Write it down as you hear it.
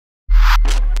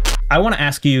I want to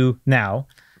ask you now,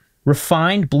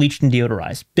 refined, bleached, and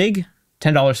deodorized. Big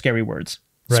 $10 scary words.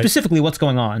 Right. Specifically, what's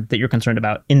going on that you're concerned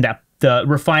about in that the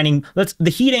refining, the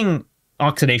heating,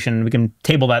 oxidation, we can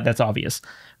table that, that's obvious.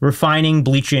 Refining,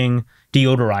 bleaching,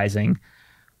 deodorizing.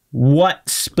 What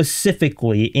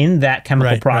specifically in that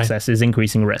chemical process is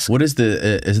increasing risk? What is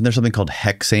isn't there something called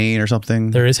hexane or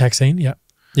something? There is hexane, yeah.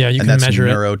 Yeah, you can measure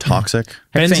it. Neurotoxic?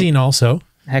 Benzene also.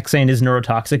 Hexane is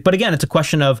neurotoxic, but again, it's a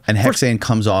question of... And hexane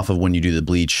comes off of when you do the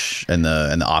bleach and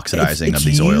the oxidizing of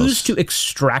these oils. It's used to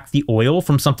extract the oil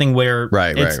from something where...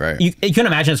 Right. You can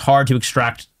imagine it's hard to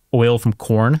extract oil from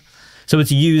corn. So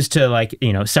it's used to, like,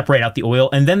 you know, separate out the oil,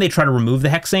 and then they try to remove the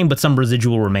hexane, but some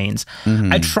residual remains.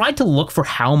 I tried to look for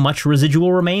how much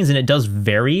residual remains, and it does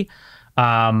vary.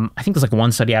 I think there's like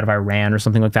one study out of Iran or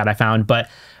something like that I found. But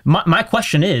my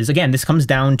question is, again, this comes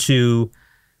down to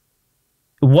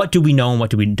what do we know and what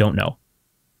do we don't know?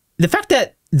 The fact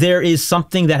that there is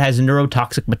something that has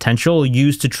neurotoxic potential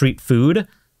used to treat food,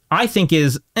 I think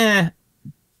is, that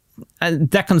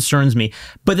concerns me.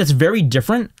 But that's very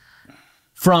different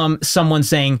from someone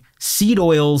saying seed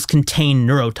oils contain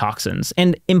neurotoxins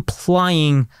and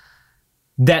implying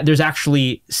that there's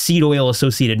actually seed oil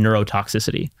associated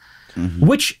neurotoxicity,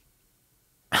 which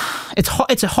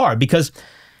it's hard because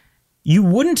you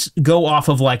wouldn't go off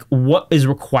of like what is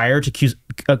required to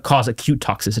cause acute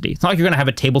toxicity. It's not like you're going to have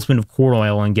a tablespoon of corn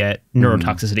oil and get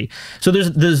neurotoxicity. So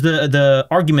there's the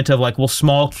argument of like, well,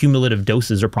 small cumulative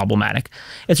doses are problematic.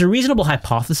 It's a reasonable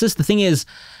hypothesis. The thing is,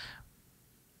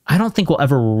 I don't think we'll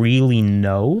ever really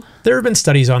know. There have been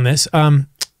studies on this.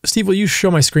 Steve, will you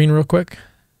show my screen real quick?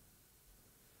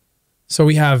 So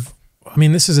we have, I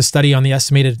mean, this is a study on the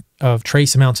estimated of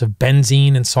trace amounts of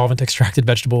benzene and solvent extracted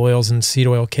vegetable oils and seed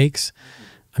oil cakes.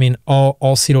 I mean,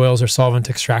 all seed oils are solvent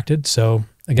extracted. So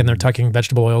again, they're talking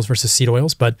vegetable oils versus seed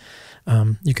oils, but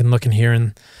you can look in here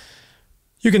and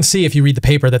you can see if you read the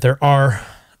paper that there are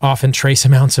often trace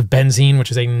amounts of benzene, which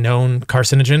is a known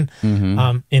carcinogen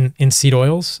in seed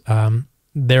oils.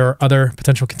 There are other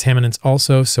potential contaminants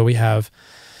also. So we have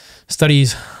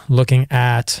studies looking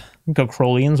at...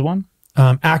 Acroleon's one?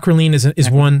 Acrolein is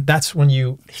one. That's when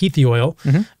you heat the oil.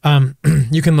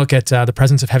 You can look at the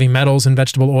presence of heavy metals in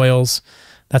vegetable oils.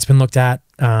 That's been looked at.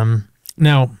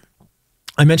 Now,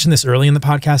 I mentioned this early in the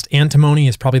podcast. Antimony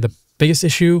is probably the biggest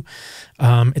issue.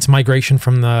 It's migration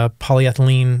from the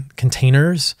polyethylene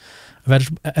containers of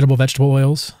edible vegetable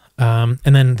oils. And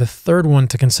then the third one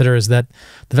to consider is that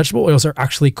the vegetable oils are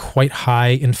actually quite high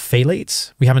in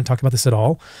phthalates. We haven't talked about this at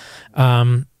all.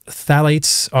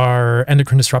 Phthalates are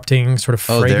endocrine disrupting sort of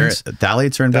fragrance.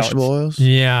 Phthalates are in vegetable oils?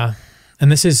 Yeah.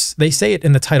 And this is, they say it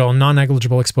in the title,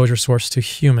 non-negligible exposure source to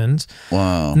humans.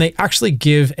 Wow. And they actually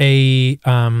give a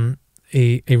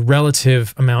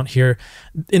relative amount here.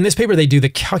 In this paper, they do the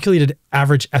calculated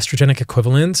average estrogenic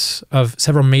equivalence of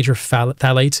several major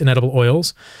phthalates in edible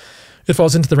oils. It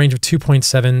falls into the range of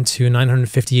 2.7 to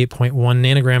 958.1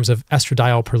 nanograms of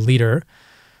estradiol per liter,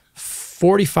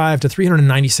 45 to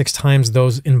 396 times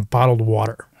those in bottled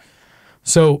water.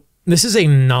 So this is a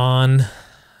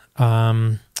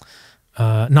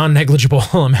non-negligible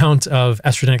amount of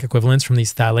estrogenic equivalents from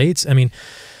these phthalates. I mean,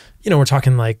 you know, we're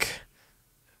talking like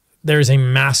there's a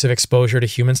massive exposure to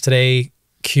humans today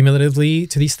cumulatively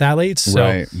to these phthalates.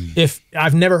 So if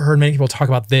I've never heard many people talk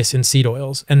about this in seed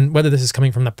oils, and whether this is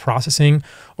coming from the processing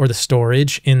or the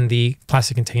storage in the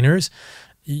plastic containers,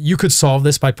 you could solve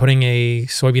this by putting a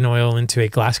soybean oil into a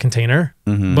glass container,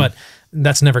 but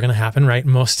that's never going to happen, right?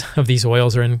 Most of these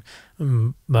oils are in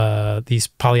these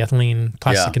polyethylene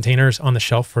plastic containers on the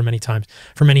shelf for many months.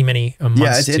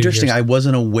 Yeah, it's interesting. Years. I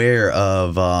wasn't aware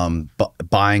of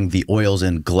buying the oils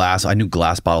in glass. I knew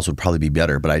glass bottles would probably be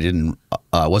better, but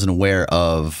I wasn't aware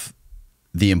of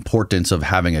the importance of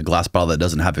having a glass bottle that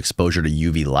doesn't have exposure to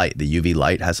UV light. The UV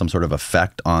light has some sort of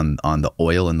effect on the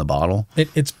oil in the bottle.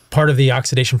 It's part of the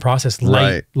oxidation process.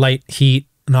 Light, heat,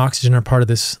 and oxygen are part of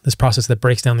this process that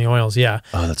breaks down the oils. Yeah.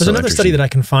 Oh, that's There's another study that I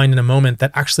can find in a moment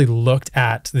that actually looked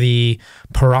at the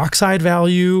peroxide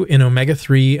value in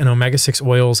omega-3 and omega-6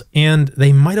 oils, and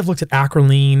they might have looked at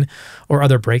acrolein or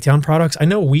other breakdown products. I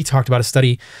know we talked about a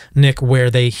study, Nick, where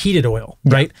they heated oil,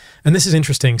 right? And this is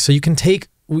interesting. So you can take,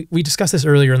 we discussed this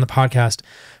earlier in the podcast.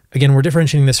 Again, we're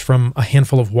differentiating this from a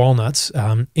handful of walnuts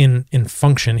in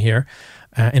function here.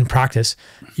 In practice,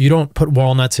 you don't put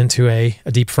walnuts into a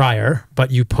deep fryer,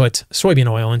 but you put soybean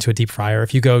oil into a deep fryer.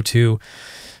 If you go to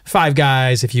Five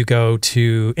Guys, if you go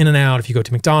to In-N-Out, if you go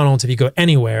to McDonald's, if you go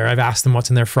anywhere, I've asked them what's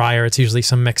in their fryer. It's usually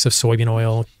some mix of soybean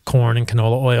oil, corn, and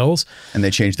canola oils. And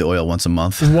they change the oil once a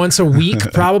month. Once a week,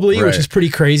 probably, which is pretty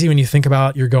crazy when you think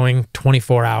about you're going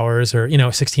 24 hours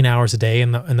or 16 hours a day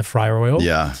in the fryer oil.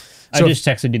 Yeah. I just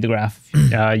texted you the graph.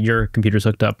 Your computer's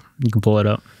hooked up. You can pull it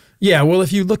up. Yeah, well,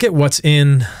 if you look at what's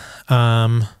in,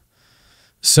 some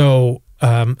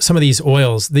of these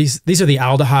oils, these are the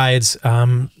aldehydes,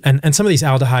 and some of these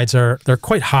aldehydes they're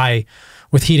quite high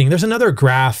with heating. There's another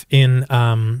graph in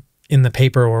the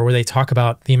paper where they talk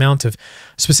about the amount of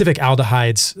specific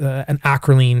aldehydes, and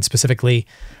acrolein specifically.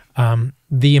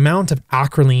 The amount of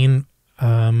acrolein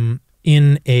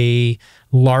in a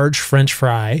large French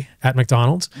fry at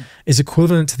McDonald's is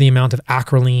equivalent to the amount of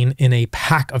acrolein in a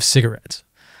pack of cigarettes.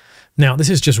 Now, this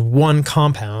is just one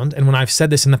compound, and when I've said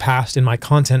this in the past in my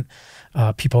content,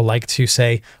 people like to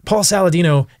say, Paul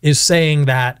Saladino is saying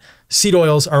that seed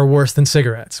oils are worse than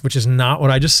cigarettes, which is not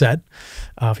what I just said.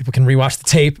 People can rewatch the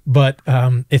tape, but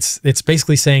it's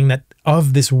basically saying that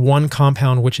of this one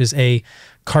compound, which is a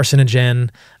carcinogen,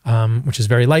 which is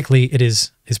very likely, it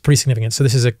is pretty significant. So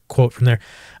this is a quote from there.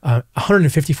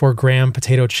 154 gram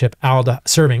potato chip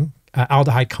serving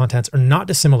aldehyde contents are not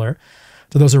dissimilar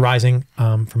to those arising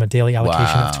from a daily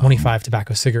allocation of 25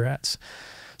 tobacco cigarettes.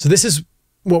 So this is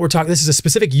what we're talking. This is a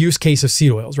specific use case of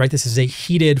seed oils, right? This is a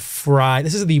heated fry.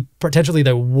 This is potentially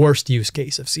the worst use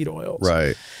case of seed oils,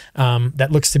 right?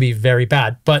 That looks to be very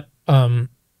bad, but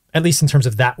at least in terms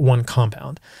of that one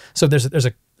compound. So there's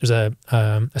a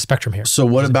spectrum here. So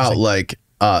what about like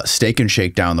Steak and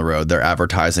Shake down the road? They're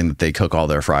advertising that they cook all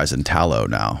their fries in tallow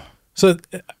now. So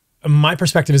my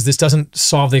perspective is this doesn't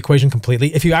solve the equation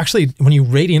completely. If you actually, when you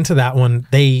rate into that one,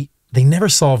 they never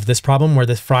solved this problem where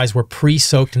the fries were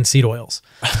pre-soaked in seed oils.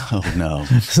 Oh no.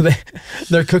 So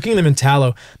they're cooking them in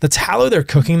tallow. The tallow they're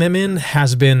cooking them in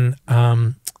has been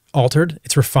altered.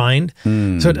 It's refined.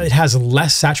 So it has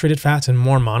less saturated fats and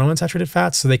more monounsaturated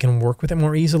fats, so they can work with it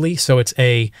more easily. So it's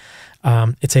a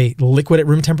liquid at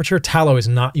room temperature. Tallow is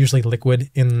not usually liquid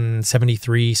in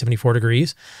 73, 74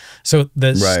 degrees. So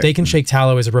the Steak and Shake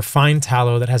tallow is a refined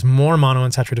tallow that has more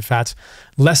monounsaturated fats,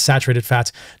 less saturated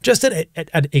fats, just at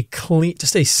a clean,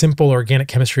 just a simple organic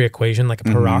chemistry equation, like a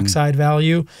peroxide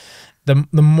value. The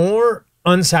more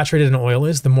unsaturated an oil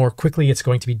is, the more quickly it's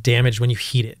going to be damaged when you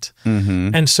heat it.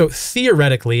 And so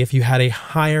theoretically, if you had a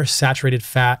higher saturated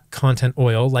fat content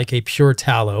oil, like a pure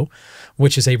tallow,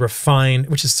 which is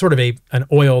which is sort of an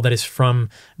oil that is from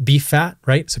beef fat,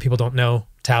 right? So people don't know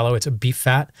tallow, it's a beef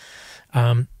fat.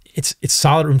 It's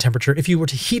solid room temperature. If you were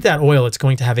to heat that oil, it's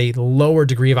going to have a lower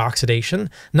degree of oxidation,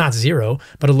 not zero,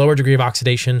 but a lower degree of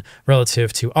oxidation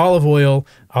relative to olive oil.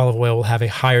 Olive oil will have a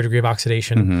higher degree of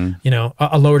oxidation,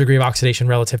 a lower degree of oxidation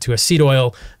relative to a seed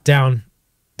oil. Down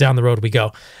the road we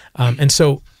go. And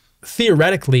so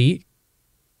theoretically,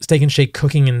 Steak and Shake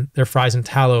cooking in their fries in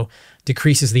tallow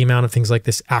decreases the amount of things like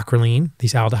this acrolein,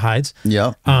 these aldehydes.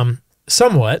 Yeah.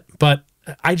 Somewhat, but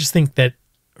I just think that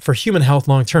for human health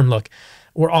long-term, look,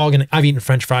 I've eaten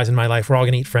French fries in my life. We're all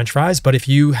going to eat French fries. But if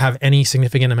you have any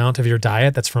significant amount of your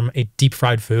diet that's from a deep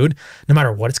fried food, no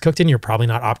matter what it's cooked in, you're probably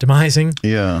not optimizing.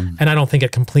 Yeah. And I don't think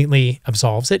it completely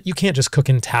absolves it. You can't just cook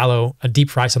in tallow, deep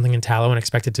fry something in tallow and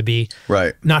expect it to be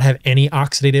not have any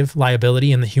oxidative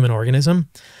liability in the human organism.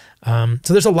 So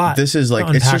there's a lot to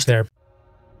unpack there.